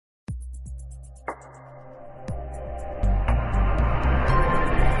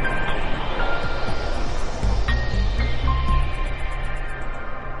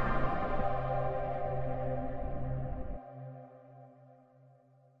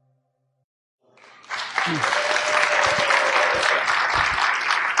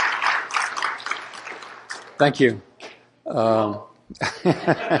Thank you.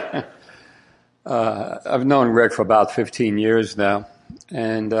 I've known Rick for about 15 years now,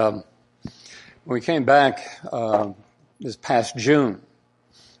 and when we came back this past June,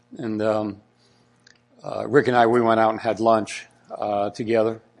 and Rick and I, we went out and had lunch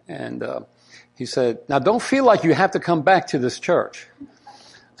together, and he said, "Now don't feel like you have to come back to this church."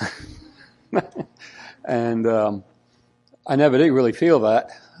 And I never did really feel that.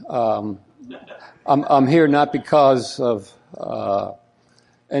 I'm here not because of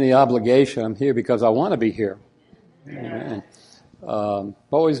any obligation. I'm here because I want to be here. And,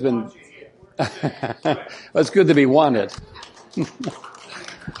 always been. It's good to be wanted.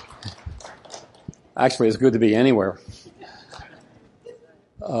 Actually, it's good to be anywhere.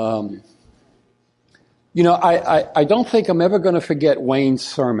 I don't think I'm ever going to forget Wayne's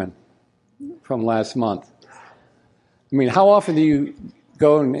sermon from last month. I mean, how often do you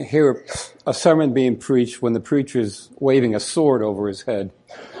go and hear a sermon being preached when the preacher's waving a sword over his head?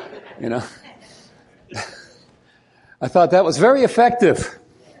 You know? I thought that was very effective.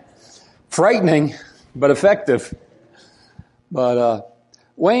 Frightening, but effective. But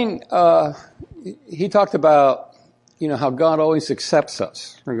Wayne, he talked about, how God always accepts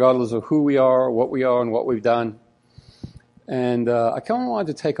us, regardless of who we are, what we are, and what we've done. And I kind of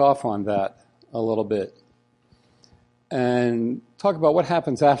wanted to take off on that a little bit and talk about what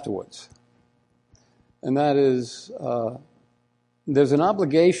happens afterwards. And that is, there's an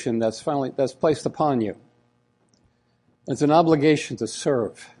obligation that's placed upon you. It's an obligation to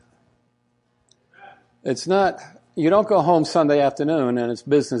serve. It's not, you don't go home Sunday afternoon and it's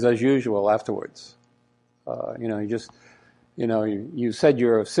business as usual afterwards. You said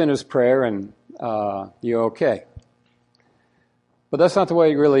your sinner's prayer and you're okay. But that's not the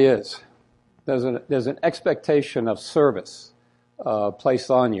way it really is. There's an expectation of service placed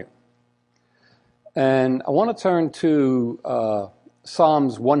on you. And I want to turn to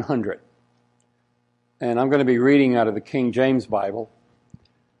Psalms 100. And I'm going to be reading out of the King James Bible.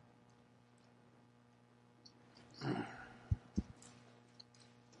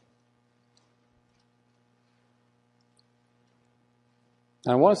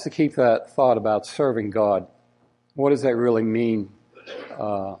 I want us to keep that thought about serving God. What does that really mean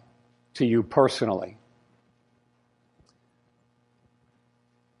to you personally?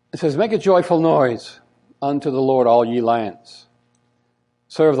 It says, "Make a joyful noise unto the Lord, all ye lands.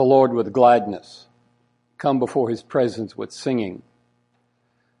 Serve the Lord with gladness. Come before his presence with singing.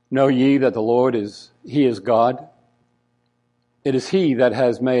 Know ye that the Lord he is God. It is he that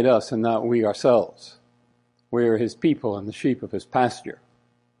has made us and not we ourselves. We are his people and the sheep of his pasture.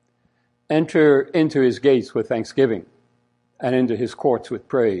 Enter into his gates with thanksgiving and into his courts with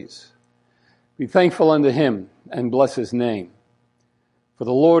praise. Be thankful unto him and bless his name. For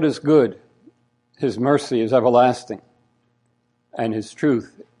the Lord is good, his mercy is everlasting, and his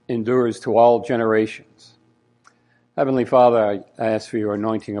truth endures to all generations." Heavenly Father, I ask for your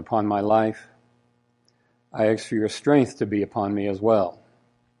anointing upon my life. I ask for your strength to be upon me as well.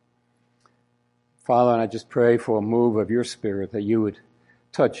 Father, and I just pray for a move of your Spirit that you would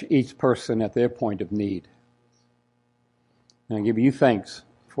touch each person at their point of need. And I give you thanks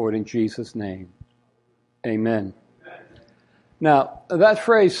for it in Jesus' name. Amen. Now, that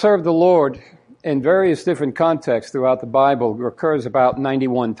phrase, serve the Lord, in various different contexts throughout the Bible, occurs about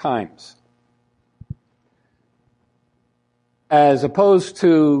 91 times. As opposed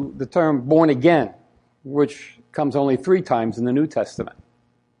to the term born again, which comes only 3 times in the New Testament.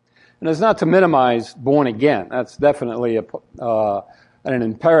 And it's not to minimize born again. That's definitely an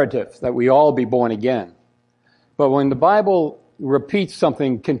imperative that we all be born again. But when the Bible repeats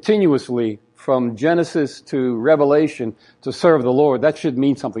something continuously from Genesis to Revelation to serve the Lord, that should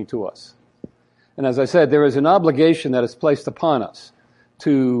mean something to us. And as I said, there is an obligation that is placed upon us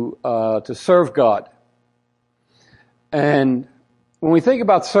to serve God. And when we think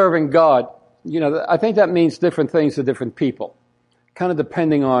about serving God, I think that means different things to different people, kind of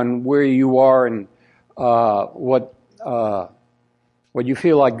depending on where you are and what you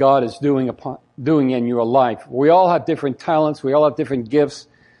feel like God is doing in your life. We all have different talents. We all have different gifts.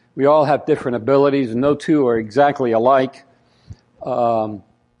 We all have different abilities. No two are exactly alike. But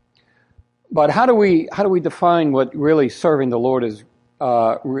how do we define what really serving the Lord is?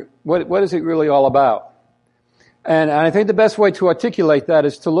 What is it really all about? And I think the best way to articulate that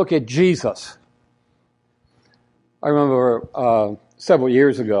is to look at Jesus. I remember several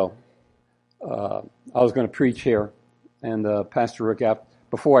years ago, I was going to preach here, and Pastor Rick,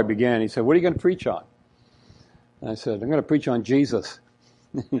 before I began, he said, "What are you going to preach on?" And I said, "I'm going to preach on Jesus."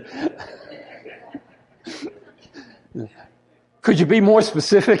 Could you be more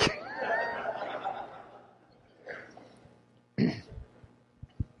specific?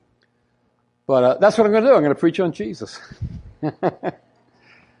 But that's what I'm going to do. I'm going to preach on Jesus. And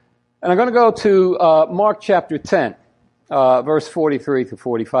I'm going to go to Mark chapter 10, verse 43 to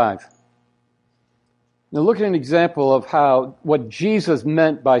 45. Now look at an example of what Jesus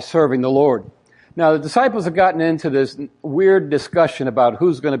meant by serving the Lord. Now the disciples have gotten into this weird discussion about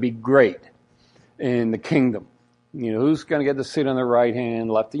who's going to be great in the kingdom. Who's going to get to sit on the right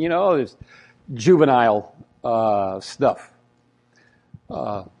hand, left, this juvenile stuff.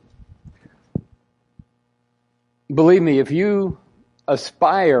 Believe me, if you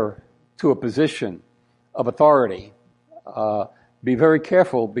aspire to a position of authority, be very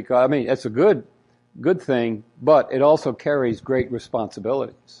careful because, it's a good thing, but it also carries great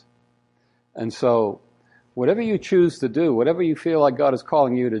responsibilities. And so, whatever you choose to do, whatever you feel like God is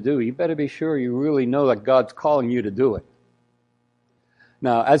calling you to do, you better be sure you really know that God's calling you to do it.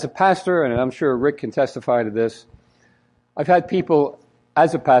 Now, as a pastor, and I'm sure Rick can testify to this, I've had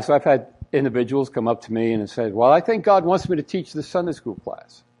individuals come up to me and said, well, I think God wants me to teach this Sunday school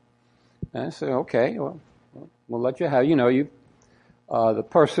class. And I said, okay, well, we'll let you have, the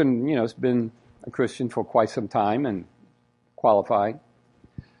person, has been a Christian for quite some time and qualified.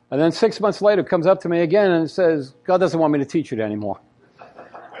 And then 6 months later comes up to me again and says, God doesn't want me to teach it anymore.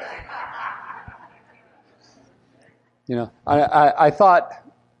 I thought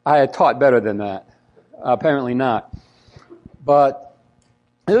I had taught better than that. Apparently not. But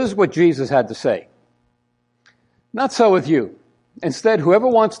this is what Jesus had to say. Not so with you. Instead, whoever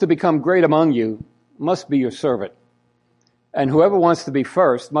wants to become great among you must be your servant. And whoever wants to be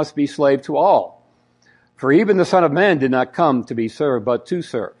first must be slave to all. For even the Son of Man did not come to be served, but to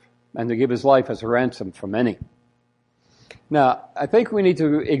serve, and to give his life as a ransom for many. Now, I think we need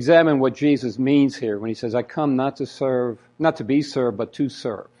to examine what Jesus means here when he says, I come not to be served, but to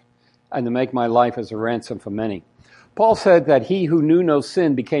serve, and to make my life as a ransom for many. Paul said that he who knew no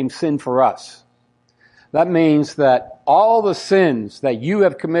sin became sin for us. That means that all the sins that you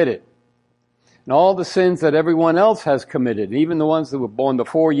have committed, and all the sins that everyone else has committed, even the ones that were born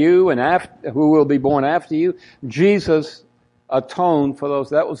before you and who will be born after you, Jesus atoned for those.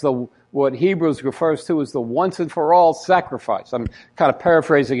 That was what Hebrews refers to as the once and for all sacrifice. I'm kind of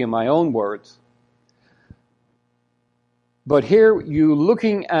paraphrasing in my own words. But here you're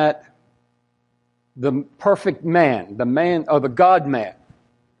looking at the perfect man, the God man,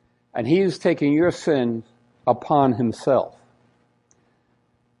 and he is taking your sin upon himself.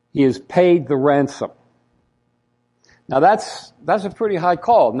 He has paid the ransom. Now that's a pretty high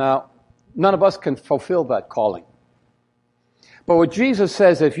call. Now, none of us can fulfill that calling. But what Jesus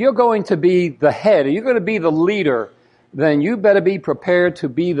says, if you're going to be the head, you're going to be the leader, then you better be prepared to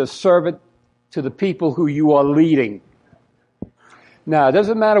be the servant to the people who you are leading. Now, it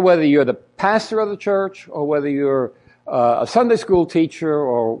doesn't matter whether you're the pastor of the church or whether you're a Sunday school teacher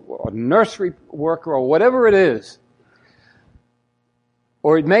or a nursery worker or whatever it is.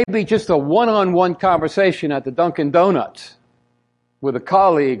 Or it may be just a one-on-one conversation at the Dunkin' Donuts with a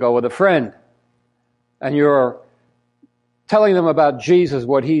colleague or with a friend. And you're telling them about Jesus,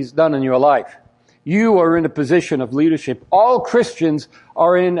 what he's done in your life. You are in a position of leadership. All Christians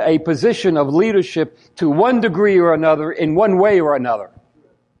are in a position of leadership to one degree or another, in one way or another.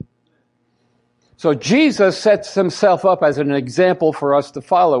 So Jesus sets himself up as an example for us to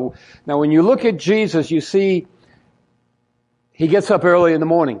follow. Now, when you look at Jesus, you see he gets up early in the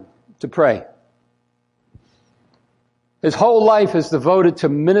morning to pray. His whole life is devoted to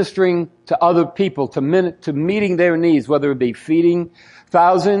ministering to other people, to meeting their needs, whether it be feeding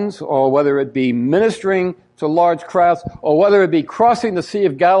thousands or whether it be ministering to large crowds or whether it be crossing the Sea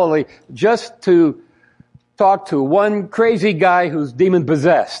of Galilee just to talk to one crazy guy who's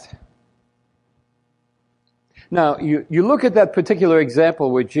demon-possessed. Now, you look at that particular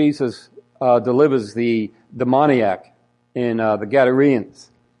example where Jesus delivers the demoniac in the Gadareans.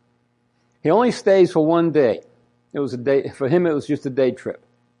 He only stays for one day. It was a day, for him it was just a day trip.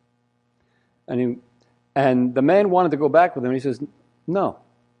 And the man wanted to go back with him, and he says, no.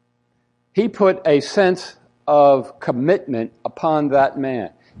 He put a sense of commitment upon that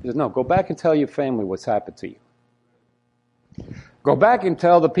man. He says, no, go back and tell your family what's happened to you. Go back and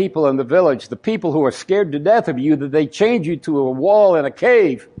tell the people in the village, the people who are scared to death of you, that they chained you to a wall in a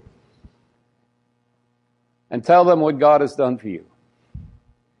cave. And tell them what God has done for you.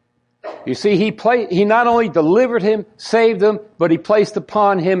 You see, he not only delivered him, saved him, but he placed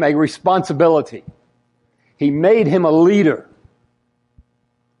upon him a responsibility. He made him a leader.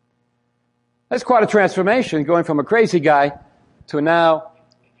 That's quite a transformation, going from a crazy guy to now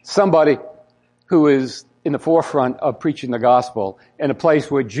somebody who is in the forefront of preaching the gospel in a place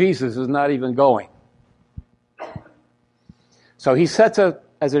where Jesus is not even going. So he sets up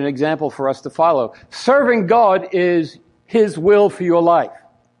as an example for us to follow. Serving God is His will for your life.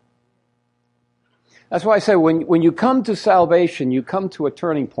 That's why I say when you come to salvation, you come to a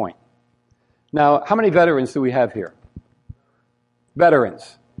turning point. Now, how many veterans do we have here?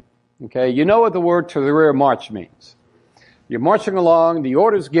 Veterans. Okay, you know what the word to the rear march means. You're marching along, the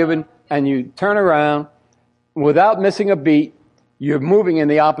order's given, and you turn around, without missing a beat, you're moving in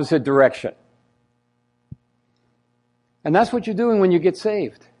the opposite direction. And that's what you're doing when you get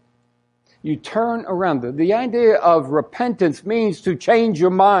saved. You turn around. The idea of repentance means to change your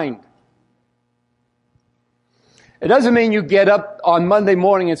mind. It doesn't mean you get up on Monday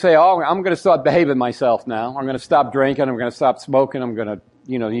morning and say, oh, I'm going to start behaving myself now. I'm going to stop drinking. I'm going to stop smoking. I'm going to,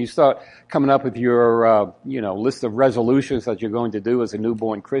 you start coming up with your, list of resolutions that you're going to do as a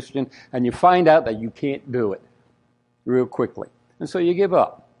newborn Christian, and you find out that you can't do it real quickly. And so you give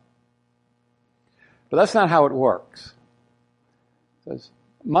up. But that's not how it works. Because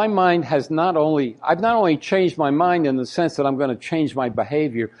my mind I've not only changed my mind in the sense that I'm going to change my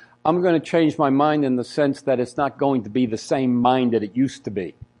behavior, I'm going to change my mind in the sense that it's not going to be the same mind that it used to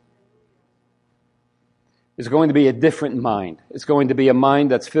be. It's going to be a different mind. It's going to be a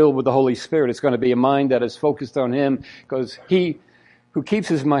mind that's filled with the Holy Spirit. It's going to be a mind that is focused on Him, because He who keeps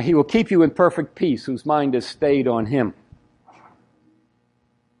His mind, He will keep you in perfect peace, whose mind is stayed on Him.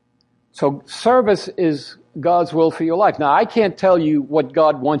 So service is God's will for your life. Now, I can't tell you what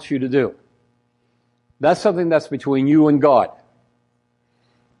God wants you to do. That's something that's between you and God.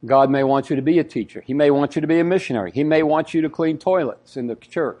 God may want you to be a teacher. He may want you to be a missionary. He may want you to clean toilets in the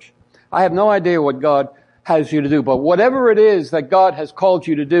church. I have no idea what God has you to do, but whatever it is that God has called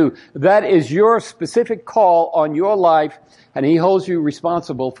you to do, that is your specific call on your life, and He holds you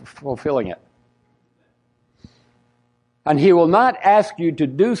responsible for fulfilling it. And He will not ask you to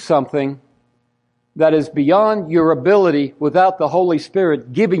do something that is beyond your ability without the Holy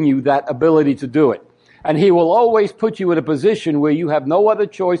Spirit giving you that ability to do it. And He will always put you in a position where you have no other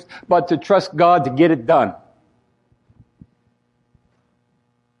choice but to trust God to get it done.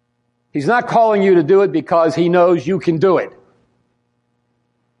 He's not calling you to do it because He knows you can do it.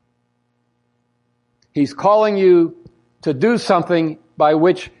 He's calling you to do something by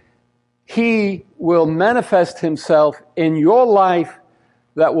which He will manifest Himself in your life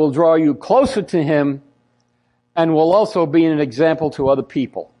that will draw you closer to Him and will also be an example to other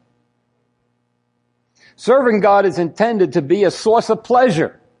people. Serving God is intended to be a source of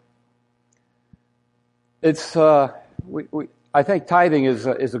pleasure. It's, I think tithing is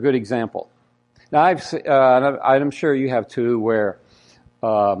a good example. Now, I'm sure you have too, where,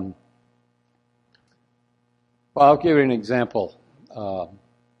 I'll give you an example. When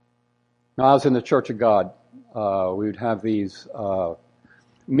I was in the Church of God, we would have these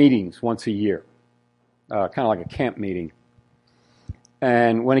meetings once a year, kind of like a camp meeting.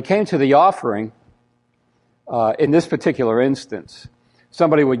 And when it came to the offering, in this particular instance,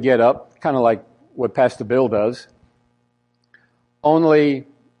 somebody would get up, kind of like what Pastor Bill does, only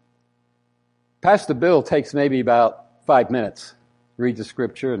Pastor Bill takes maybe about 5 minutes, read the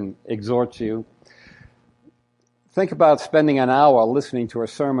scripture and exhorts you. Think about spending an hour listening to a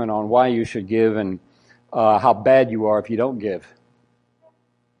sermon on why you should give and how bad you are if you don't give.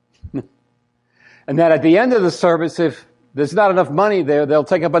 And then at the end of the service, if there's not enough money there, they'll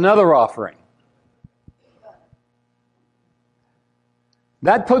take up another offering.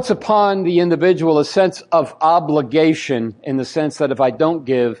 That puts upon the individual a sense of obligation, in the sense that if I don't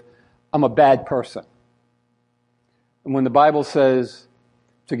give, I'm a bad person. And when the Bible says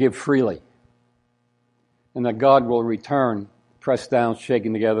to give freely, and that God will return, pressed down,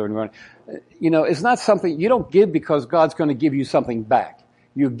 shaken together, and run. It's not something, you don't give because God's going to give you something back.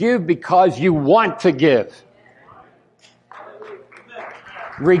 You give because you want to give.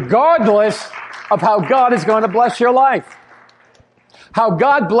 Regardless of how God is going to bless your life. How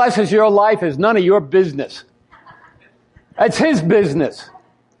God blesses your life is none of your business. It's His business.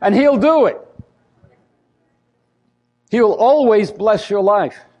 And He'll do it. He'll always bless your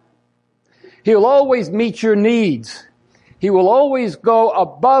life. He'll always meet your needs. He will always go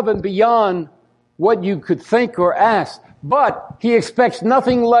above and beyond what you could think or ask. But He expects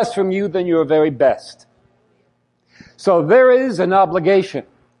nothing less from you than your very best. So there is an obligation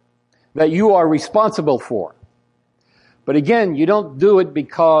that you are responsible for. But again, you don't do it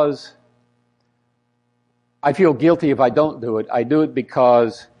because I feel guilty if I don't do it. I do it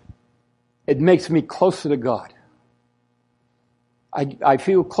because it makes me closer to God. I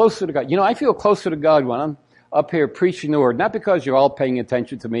feel closer to God. I feel closer to God when up here preaching the word, not because you're all paying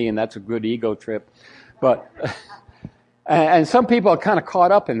attention to me and that's a good ego trip, but, and some people are kind of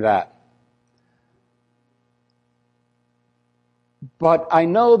caught up in that. But I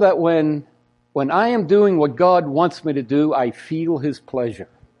know that when I am doing what God wants me to do, I feel His pleasure.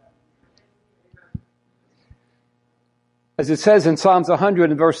 As it says in Psalms 100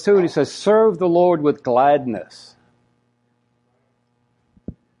 and verse 2, it says, serve the Lord with gladness.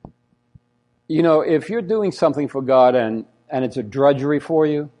 You know, if you're doing something for God and it's a drudgery for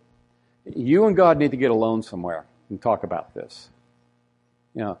you, you and God need to get alone somewhere and talk about this.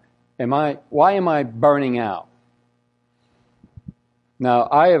 You know, why am I burning out? Now,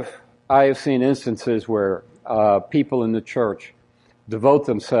 I have seen instances where people in the church devote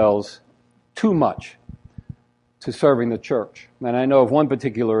themselves too much to serving the church. And I know of one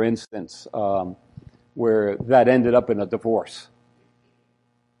particular instance where that ended up in a divorce.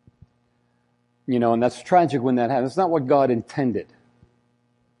 You know, and that's tragic when that happens. It's not what God intended.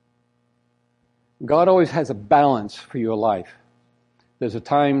 God always has a balance for your life. There's a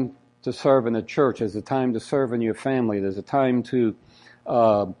time to serve in the church. There's a time to serve in your family. There's a time to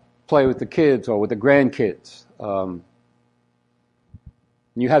play with the kids or with the grandkids.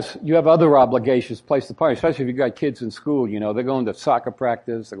 You have other obligations placed upon you, especially if you've got kids in school. You know, they're going to soccer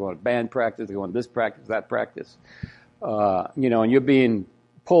practice, they're going to band practice, they're going to this practice, that practice. You know, and you're being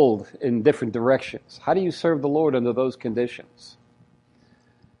pulled in different directions. How do you serve the Lord under those conditions?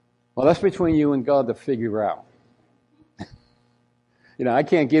 Well, that's between you and God to figure out. You know, I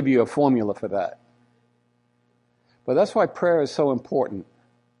can't give you a formula for that. But that's why prayer is so important.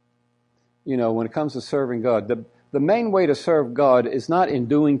 You know, when it comes to serving God, the main way to serve God is not in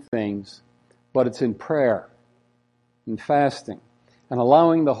doing things, but it's in prayer, in fasting, and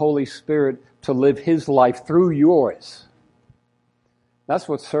allowing the Holy Spirit to live His life through yours. That's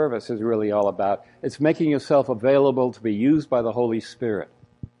what service is really all about. It's making yourself available to be used by the Holy Spirit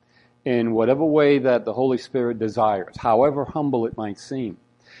in whatever way that the Holy Spirit desires, however humble it might seem.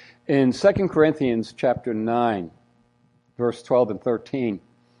 In 2 Corinthians chapter 9, verse 12 and 13,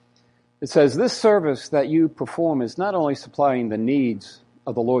 it says, this service that you perform is not only supplying the needs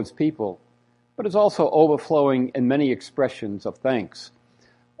of the Lord's people, but it's also overflowing in many expressions of thanks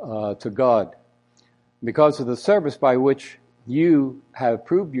to God. Because of the service by which you have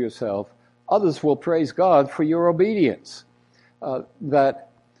proved yourself, others will praise God for your obedience that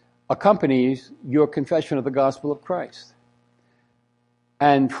accompanies your confession of the gospel of Christ,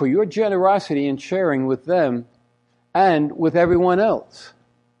 and for your generosity in sharing with them and with everyone else.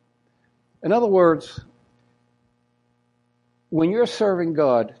 In other words, when you're serving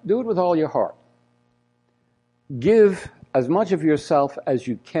God, do it with all your heart. Give as much of yourself as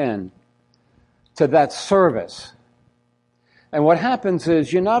you can to that service. And what happens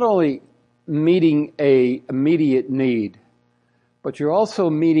is you're not only meeting an immediate need, but you're also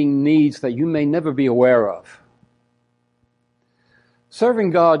meeting needs that you may never be aware of. Serving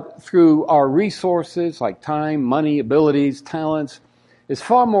God through our resources like time, money, abilities, talents is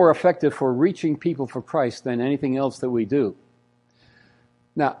far more effective for reaching people for Christ than anything else that we do.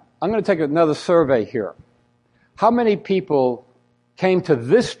 Now, I'm going to take another survey here. How many people came to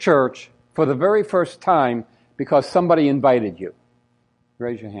this church for the very first time because somebody invited you?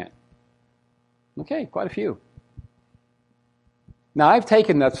 Raise your hand. Okay, quite a few. Now, I've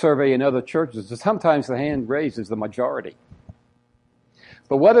taken that survey in other churches, and sometimes the hand raised is the majority.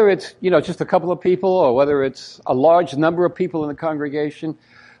 But whether it's, just a couple of people or whether it's a large number of people in the congregation,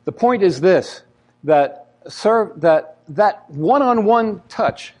 the point is this, that one-on-one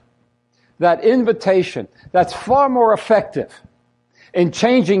touch, that invitation, that's far more effective in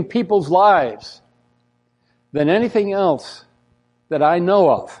changing people's lives than anything else that I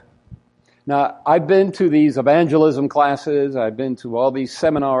know of. Now, I've been to these evangelism classes, I've been to all these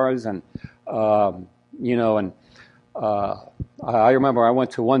seminars, and, I remember I went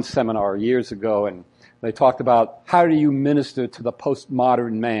to one seminar years ago, and they talked about how do you minister to the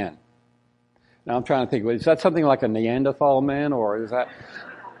postmodern man. Now I'm trying to think, is that something like a Neanderthal man, or is that...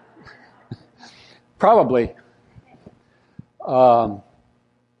 Probably. When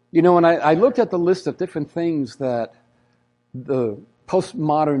I looked at the list of different things that the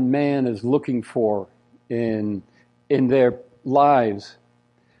postmodern man is looking for in their lives,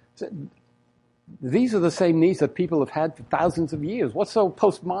 these are the same needs that people have had for thousands of years. What's so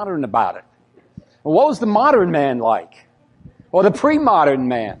postmodern about it? Well, what was the modern man like? Or the pre-modern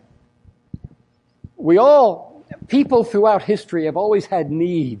man? People throughout history have always had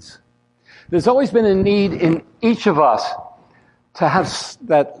needs. There's always been a need in each of us to have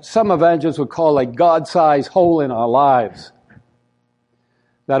that some evangelists would call a God-sized hole in our lives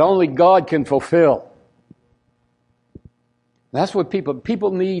that only God can fulfill. That's what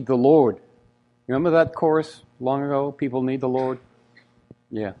people need the Lord. Remember that chorus long ago? People need the Lord?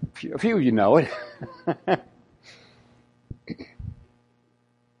 Yeah, a few of you know it.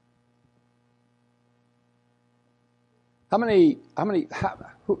 How many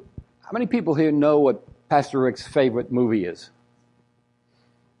people here know what Pastor Rick's favorite movie is?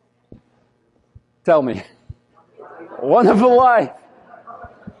 Tell me. Wonderful Life.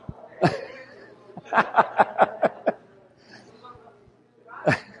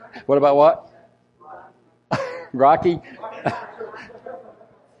 What about what? Rocky?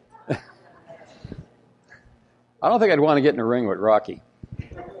 I don't think I'd want to get in a ring with Rocky.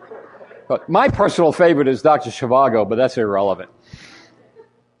 But my personal favorite is Dr. Zhivago, but that's irrelevant.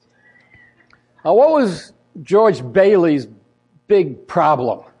 Now, what was George Bailey's big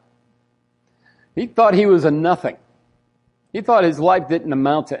problem? He thought he was a nothing. He thought his life didn't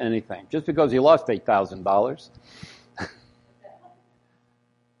amount to anything just because he lost $8,000.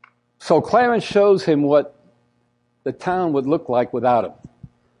 So Clarence shows him what the town would look like without him.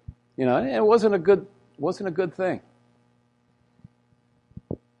 You know, it wasn't a good thing.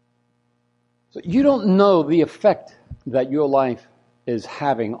 So you don't know the effect that your life is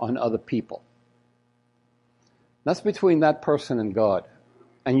having on other people. That's between that person and God.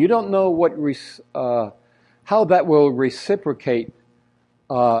 And you don't know how that will reciprocate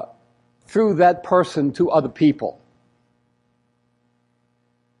through that person to other people.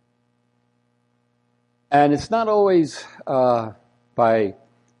 And it's not always by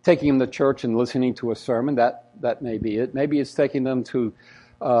taking them to church and listening to a sermon. That may be it. Maybe it's taking them to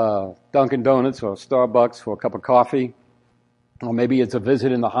Dunkin' Donuts or Starbucks for a cup of coffee. Or maybe it's a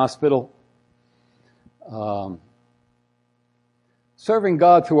visit in the hospital. Serving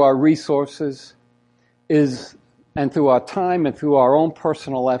God through our resources and through our time and through our own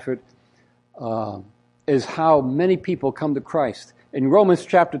personal effort is how many people come to Christ. In Romans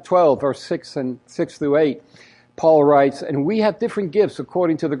chapter 12, verse 6 through 8, Paul writes, "And we have different gifts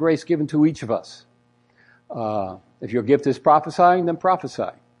according to the grace given to each of us. If your gift is prophesying, then prophesy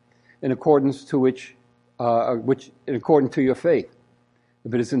in accordance to in accordance to your faith.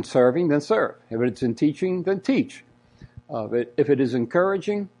 If it is in serving, then serve. If it is in teaching, then teach. If it is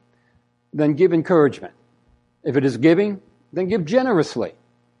encouraging, then give encouragement. If it is giving, then give generously.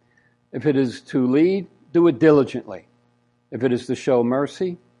 If it is to lead, do it diligently. If it is to show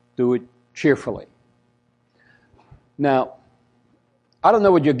mercy, do it cheerfully." Now, I don't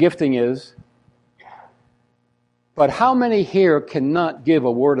know what your gifting is, but how many here cannot give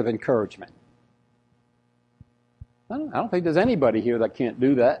a word of encouragement? I don't think there's anybody here that can't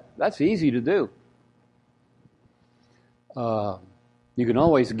do that. That's easy to do. You can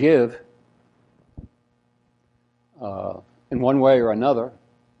always give in one way or another.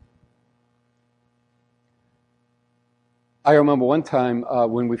 I remember one time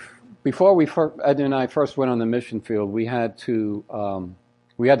before Ed and I first went on the mission field, we had to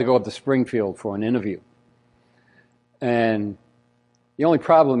go up to Springfield for an interview. And the only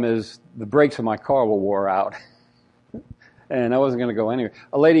problem is the brakes of my car were wore out. And I wasn't going to go anywhere.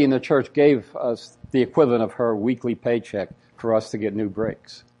 A lady in the church gave us the equivalent of her weekly paycheck for us to get new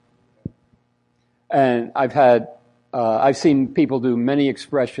brakes. And I've seen people do many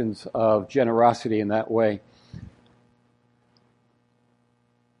expressions of generosity in that way.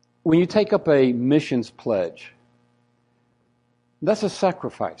 When you take up a missions pledge, that's a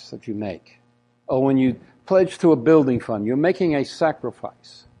sacrifice that you make. Or when you pledge to a building fund, you're making a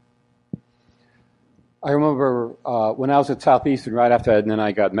sacrifice. I remember when I was at Southeastern, right after Ed and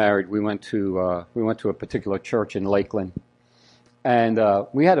I got married, we went to a particular church in Lakeland, and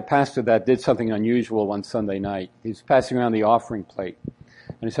we had a pastor that did something unusual one Sunday night. He was passing around the offering plate, and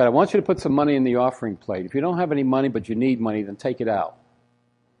he said, "I want you to put some money in the offering plate. If you don't have any money but you need money, then take it out.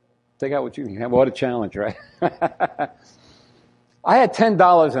 Take out what you have." What a challenge, right? I had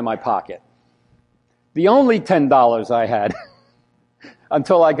 $10 in my pocket. The only $10 I had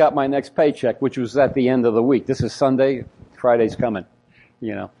until I got my next paycheck, which was at the end of the week. This is Sunday, Friday's coming,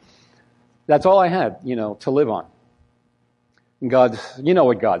 That's all I had, to live on. And you know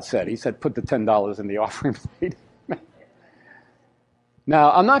what God said. He said, put the $10 in the offering plate.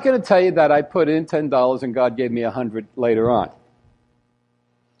 Now, I'm not going to tell you that I put in $10 and God gave me $100 later on.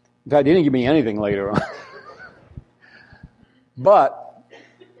 In fact, He didn't give me anything later on. But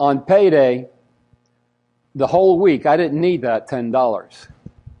on payday, the whole week, I didn't need that $10.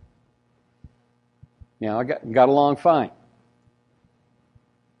 I got along fine.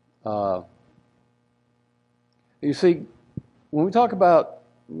 You see, when we talk about,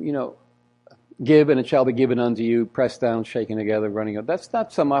 give and it shall be given unto you, pressed down, shaken together, running up, that's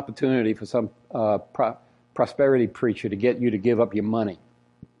not some opportunity for some prosperity preacher to get you to give up your money.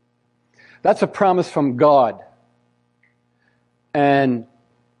 That's a promise from God. And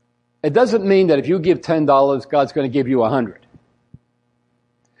it doesn't mean that if you give $10, God's going to give you 100.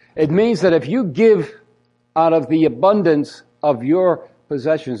 It means that if you give out of the abundance of your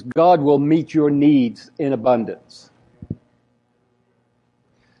possessions, God will meet your needs in abundance.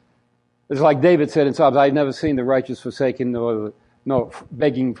 It's like David said in Psalms, I've never seen the righteous forsaken nor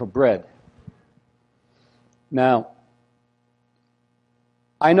begging for bread. Now,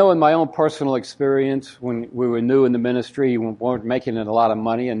 I know in my own personal experience, when we were new in the ministry, we weren't making a lot of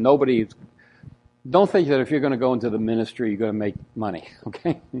money, and don't think that if you're going to go into the ministry, you're going to make money,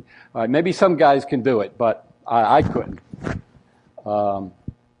 okay? Maybe some guys can do it, but I couldn't. And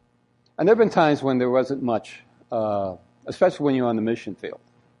there have been times when there wasn't much, especially when you're on the mission field.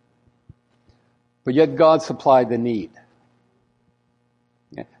 But yet God supplied the need.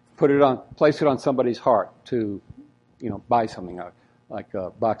 Yeah. Place it on somebody's heart to, buy something like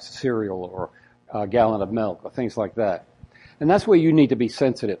a box of cereal or a gallon of milk or things like that. And that's where you need to be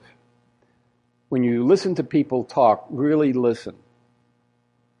sensitive. When you listen to people talk, really listen.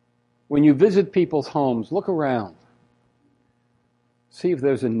 When you visit people's homes, look around. See if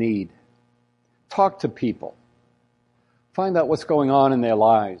there's a need. Talk to people. Find out what's going on in their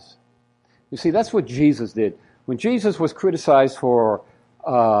lives. You see, that's what Jesus did. When Jesus was criticized for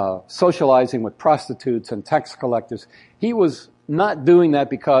socializing with prostitutes and tax collectors, he was not doing that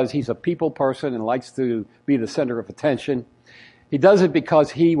because he's a people person and likes to be the center of attention. He does it because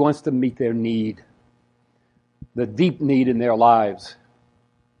he wants to meet their need, the deep need in their lives.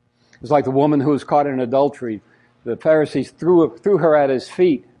 It's like the woman who was caught in adultery. The Pharisees threw her at his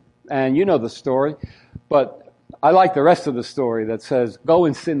feet, and you know the story. But I like the rest of the story that says, go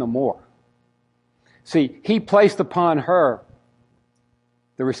and sin no more. See, he placed upon her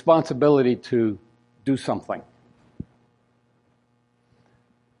the responsibility to do something.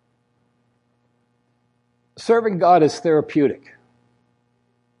 Serving God is therapeutic.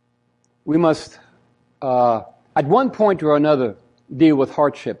 We must, at one point or another, deal with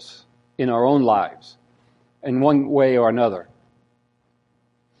hardships in our own lives, in one way or another.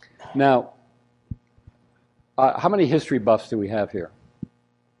 Now, how many history buffs do we have here?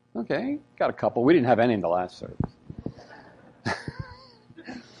 Okay, got a couple. We didn't have any in the last service.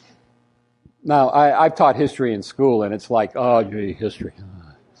 Now, I've taught history in school, and it's like, oh, gee, history.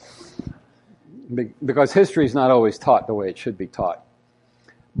 Because history is not always taught the way it should be taught.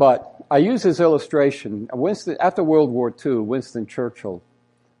 But I use this illustration. After World War II, Winston Churchill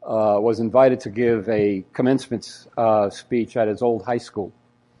was invited to give a commencement speech at his old high school.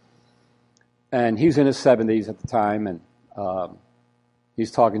 And he was in his 70s at the time, and he's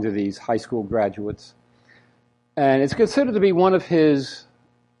talking to these high school graduates. And it's considered to be one of his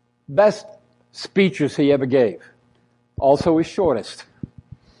best speeches he ever gave. Also his shortest.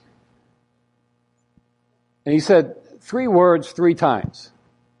 And he said 3 words 3 times.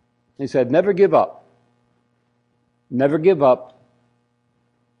 He said, never give up. Never give up.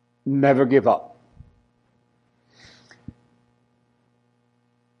 Never give up.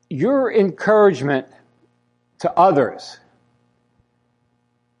 Your encouragement to others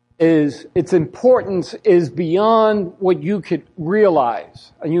its importance is beyond what you could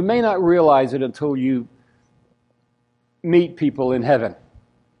realize. And you may not realize it until you meet people in heaven.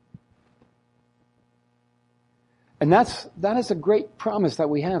 And that is a great promise that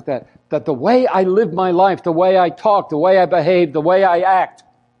we have, that the way I live my life, the way I talk, the way I behave, the way I act,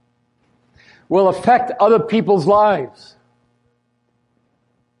 will affect other people's lives.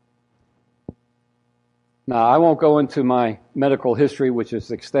 Now, I won't go into my medical history, which is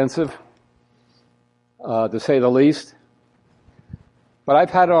extensive, to say the least. But I've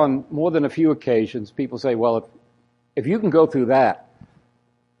had on more than a few occasions, people say, well, if you can go through that,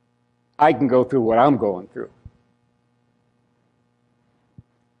 I can go through what I'm going through.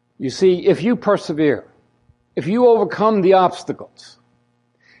 You see, if you persevere, if you overcome the obstacles,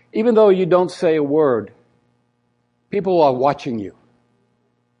 even though you don't say a word, people are watching you.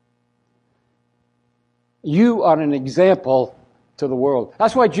 You are an example to the world.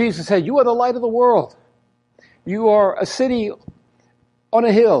 That's why Jesus said, you are the light of the world. You are a city on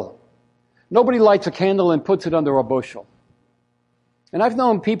a hill. Nobody lights a candle and puts it under a bushel. And I've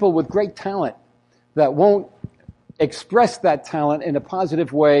known people with great talent that won't express that talent in a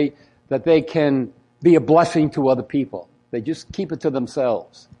positive way that they can be a blessing to other people. They just keep it to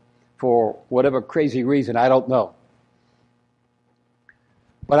themselves for whatever crazy reason, I don't know.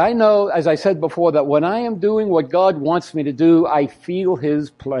 But I know, as I said before, that when I am doing what God wants me to do, I feel His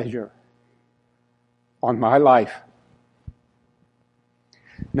pleasure on my life.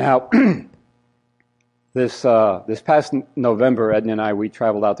 Now, This past November, Edna and I, we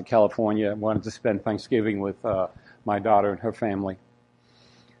traveled out to California and wanted to spend Thanksgiving with my daughter and her family.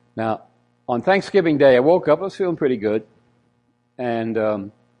 Now, on Thanksgiving Day, I woke up, I was feeling pretty good.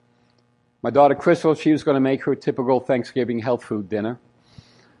 And my daughter Crystal, she was going to make her typical Thanksgiving health food dinner,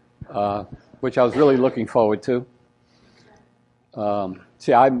 which I was really looking forward to.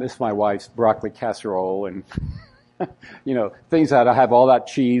 See, I miss my wife's broccoli casserole and, things that have all that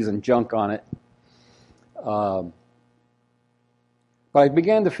cheese and junk on it. But I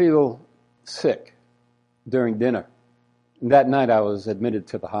began to feel sick during dinner. And that night I was admitted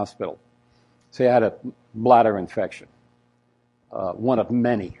to the hospital. See, I had a bladder infection, one of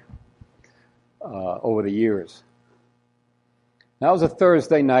many over the years. That was a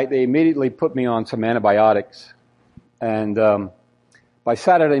Thursday night. They immediately put me on some antibiotics. And by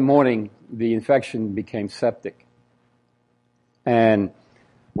Saturday morning, the infection became septic. And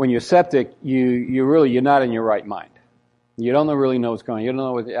when you're septic, you're not in your right mind. You don't really know what's going on. You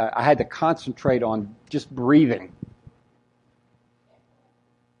don't know I had to concentrate on just breathing.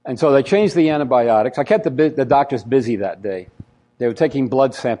 And so they changed the antibiotics. I kept the doctors busy that day. They were taking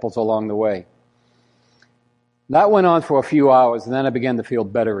blood samples along the way. That went on for a few hours, and then I began to feel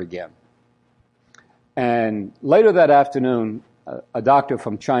better again. And later that afternoon, a doctor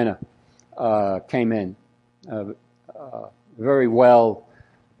from China came in, very well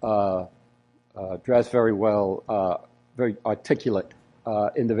dressed, very well, very articulate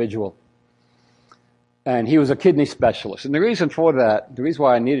individual. And he was a kidney specialist. And the reason for that, the reason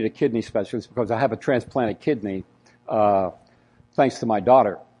why I needed a kidney specialist, because I have a transplanted kidney, thanks to my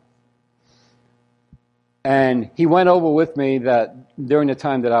daughter. And he went over with me that during the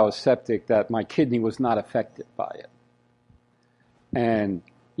time that I was septic, that my kidney was not affected by it. And,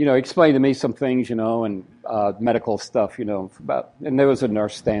 he explained to me some things, and medical stuff, and there was a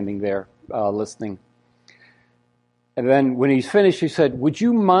nurse standing there listening. And then when he's finished, he said, "Would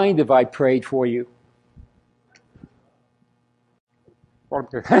you mind if I prayed for you?"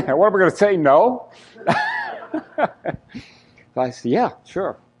 What am I going to say? No? I said, "Yeah,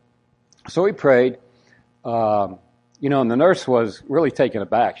 sure." So he prayed. And the nurse was really taken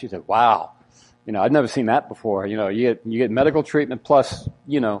aback. She said, "Wow, I'd never seen that before. You get medical treatment plus,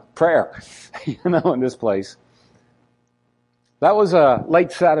 prayer, in this place." That was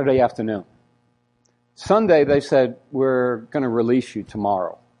late Saturday afternoon. Sunday, they said, "We're going to release you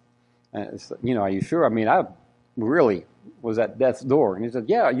tomorrow." And it's, "Are you sure?" I mean, I really was at death's door. And he said,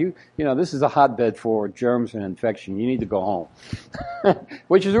 "Yeah, this is a hotbed for germs and infection. You need to go home,"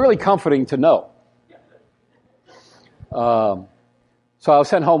 which is really comforting to know. So I was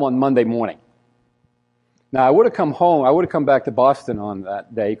sent home on Monday morning. Now, I would have come back to Boston on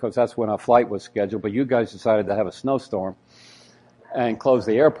that day because that's when our flight was scheduled, but you guys decided to have a snowstorm and close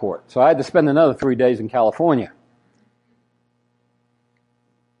the airport. So I had to spend another 3 days in California.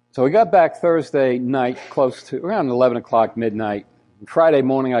 So we got back Thursday night close to around 11 o'clock, midnight. Friday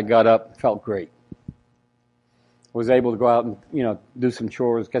morning I got up, felt great. Was able to go out and, do some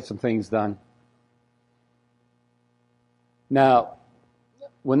chores, get some things done. Now,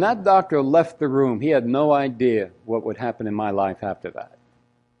 when that doctor left the room, he had no idea what would happen in my life after that.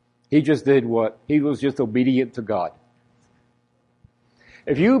 He just did he was just obedient to God.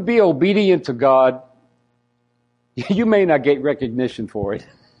 If you be obedient to God, you may not get recognition for it.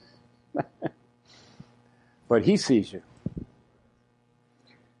 But He sees you.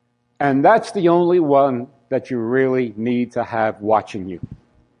 And that's the only one that you really need to have watching you.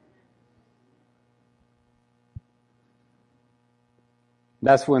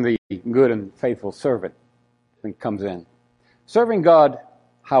 That's when the good and faithful servant comes in. Serving God,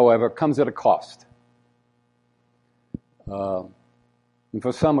 however, comes at a cost. And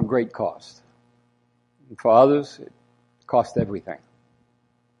for some, a great cost. And for others, it costs everything.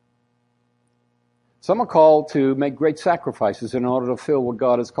 Some are called to make great sacrifices in order to fulfill what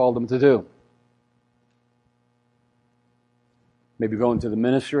God has called them to do. Maybe go into the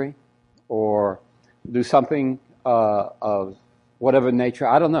ministry or do something of whatever nature,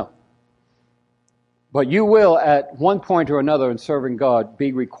 I don't know. But you will, at one point or another in serving God,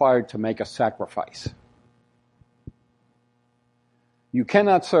 be required to make a sacrifice. You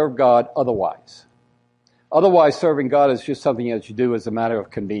cannot serve God otherwise. Otherwise, serving God is just something that you do as a matter of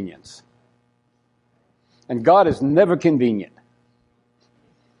convenience. And God is never convenient.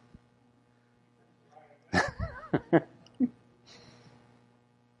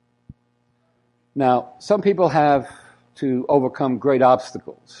 Now, some people have to overcome great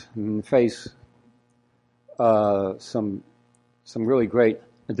obstacles and face some really great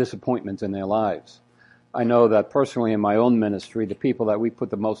disappointments in their lives. I know that personally in my own ministry, the people that we put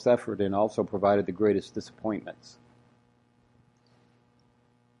the most effort in also provided the greatest disappointments.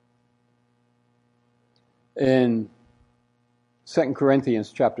 In 2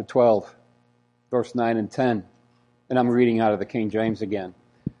 Corinthians chapter 12, verse 9 and 10, and I'm reading out of the King James again.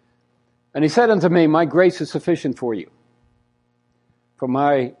 And he said unto me, my grace is sufficient for you.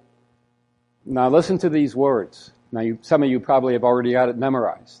 Now listen to these words. Now some of you probably have already got it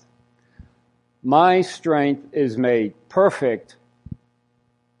memorized. My strength is made perfect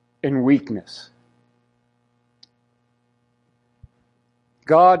in weakness.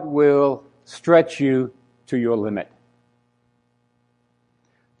 God will stretch you to your limit.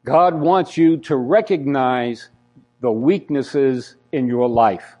 God wants you to recognize the weaknesses in your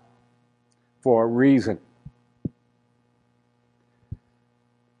life for a reason.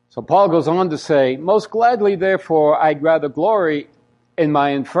 So Paul goes on to say, most gladly, therefore, I'd rather glory in my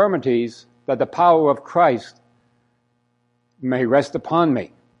infirmities, that the power of Christ may rest upon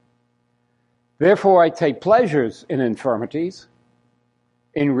me. Therefore, I take pleasures in infirmities,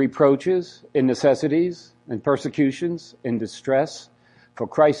 in reproaches, in necessities, in persecutions, in distress, for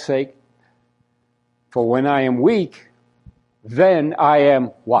Christ's sake. For when I am weak, then I am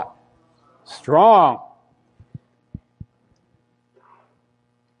what? Strong.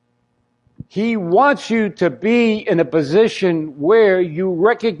 He wants you to be in a position where you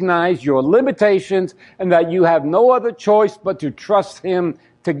recognize your limitations and that you have no other choice but to trust Him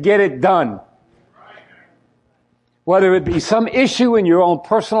to get it done. Whether it be some issue in your own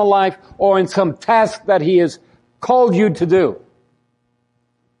personal life or in some task that He has called you to do.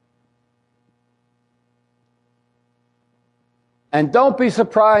 And don't be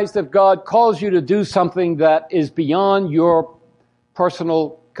surprised if God calls you to do something that is beyond your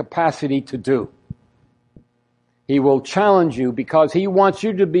personal capacity to do. He will challenge you because He wants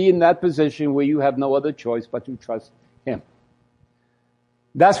you to be in that position where you have no other choice but to trust Him.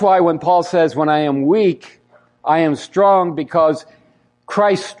 That's why when Paul says, when I am weak, I am strong, because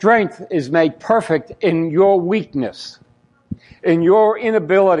Christ's strength is made perfect in your weakness, in your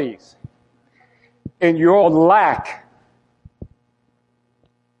inabilities, in your lack.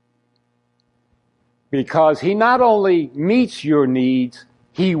 Because He not only meets your needs,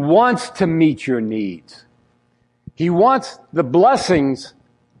 He wants to meet your needs. He wants the blessings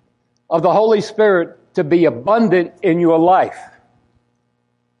of the Holy Spirit to be abundant in your life.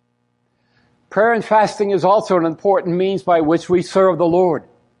 Prayer and fasting is also an important means by which we serve the Lord.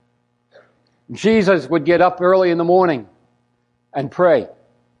 Jesus would get up early in the morning and pray.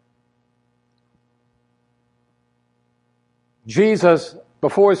 Jesus,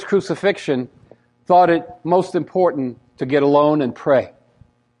 before His crucifixion, thought it most important to get alone and pray.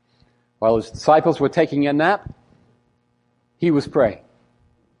 While His disciples were taking a nap, He was praying.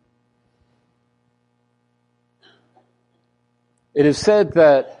 It is said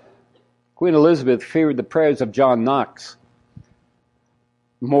that Queen Elizabeth feared the prayers of John Knox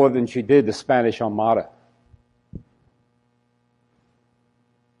more than she did the Spanish Armada.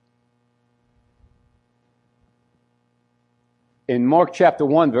 In Mark chapter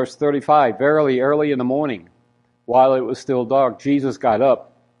 1, verse 35, verily early in the morning, while it was still dark, Jesus got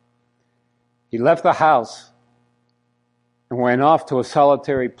up. He left the house and went off to a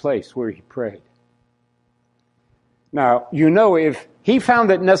solitary place where He prayed. Now, you know, if He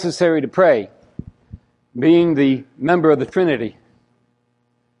found it necessary to pray, being the member of the Trinity,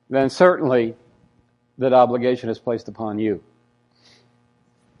 then certainly that obligation is placed upon you.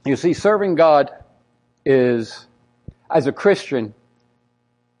 You see, serving God is, as a Christian,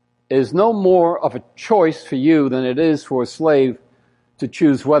 is no more of a choice for you than it is for a slave to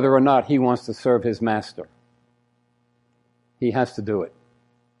choose whether or not he wants to serve his master. He has to do it,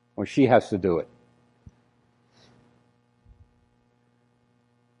 or she has to do it.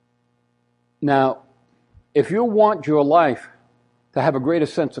 Now, if you want your life to have a greater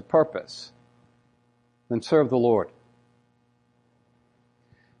sense of purpose, then serve the Lord.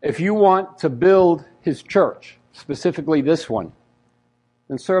 If you want to build His church, specifically this one,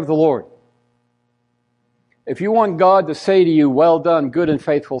 then serve the Lord. If you want God to say to you, well done, good and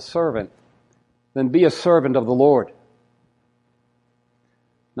faithful servant, then be a servant of the Lord.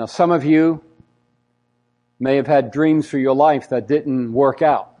 Now, some of you may have had dreams for your life that didn't work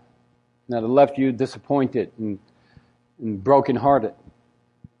out, that have left you disappointed and brokenhearted.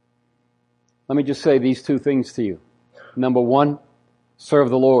 Let me just say these two things to you. Number one, serve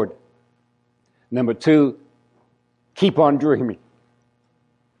the Lord. Number two, keep on dreaming.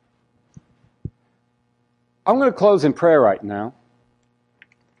 I'm going to close in prayer right now,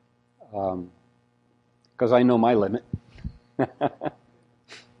 because I know my limit.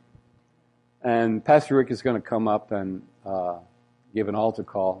 And Pastor Rick is going to come up and give an altar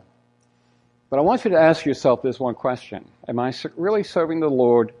call. But I want you to ask yourself this one question. Am I really serving the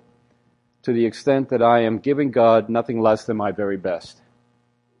Lord to the extent that I am giving God nothing less than my very best?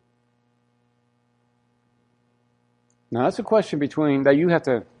 Now, that's a question that you have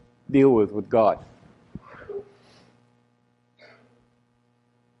to deal with God.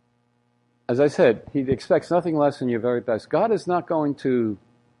 As I said, He expects nothing less than your very best. God is not going to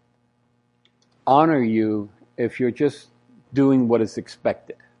honor you if you're just doing what is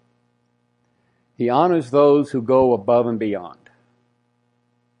expected. He honors those who go above and beyond.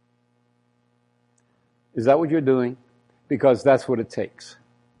 Is that what you're doing? Because that's what it takes.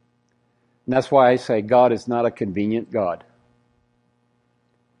 And that's why I say God is not a convenient God.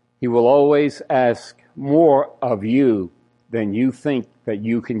 He will always ask more of you than you think that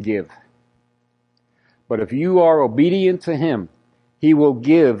you can give. But if you are obedient to Him, He will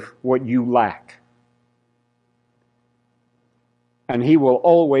give what you lack. And He will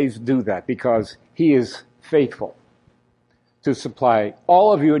always do that because He is faithful to supply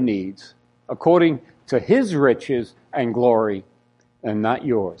all of your needs according to His riches and glory and not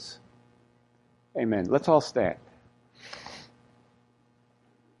yours. Amen. Let's all stand.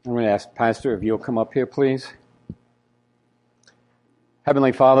 I'm going to ask Pastor if you'll come up here, please.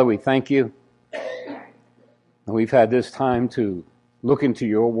 Heavenly Father, we thank you. And we've had this time to look into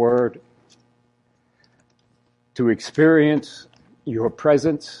your word, to experience your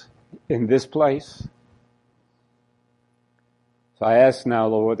presence in this place. So I ask now,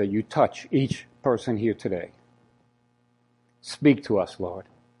 Lord, that you touch each person here today. Speak to us, Lord.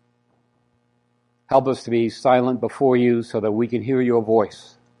 Help us to be silent before you so that we can hear your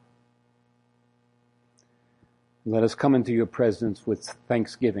voice. Let us come into your presence with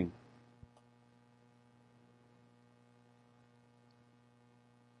thanksgiving.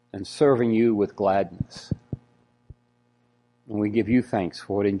 And serving you with gladness. And we give you thanks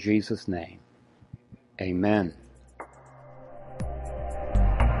for it in Jesus' name. Amen.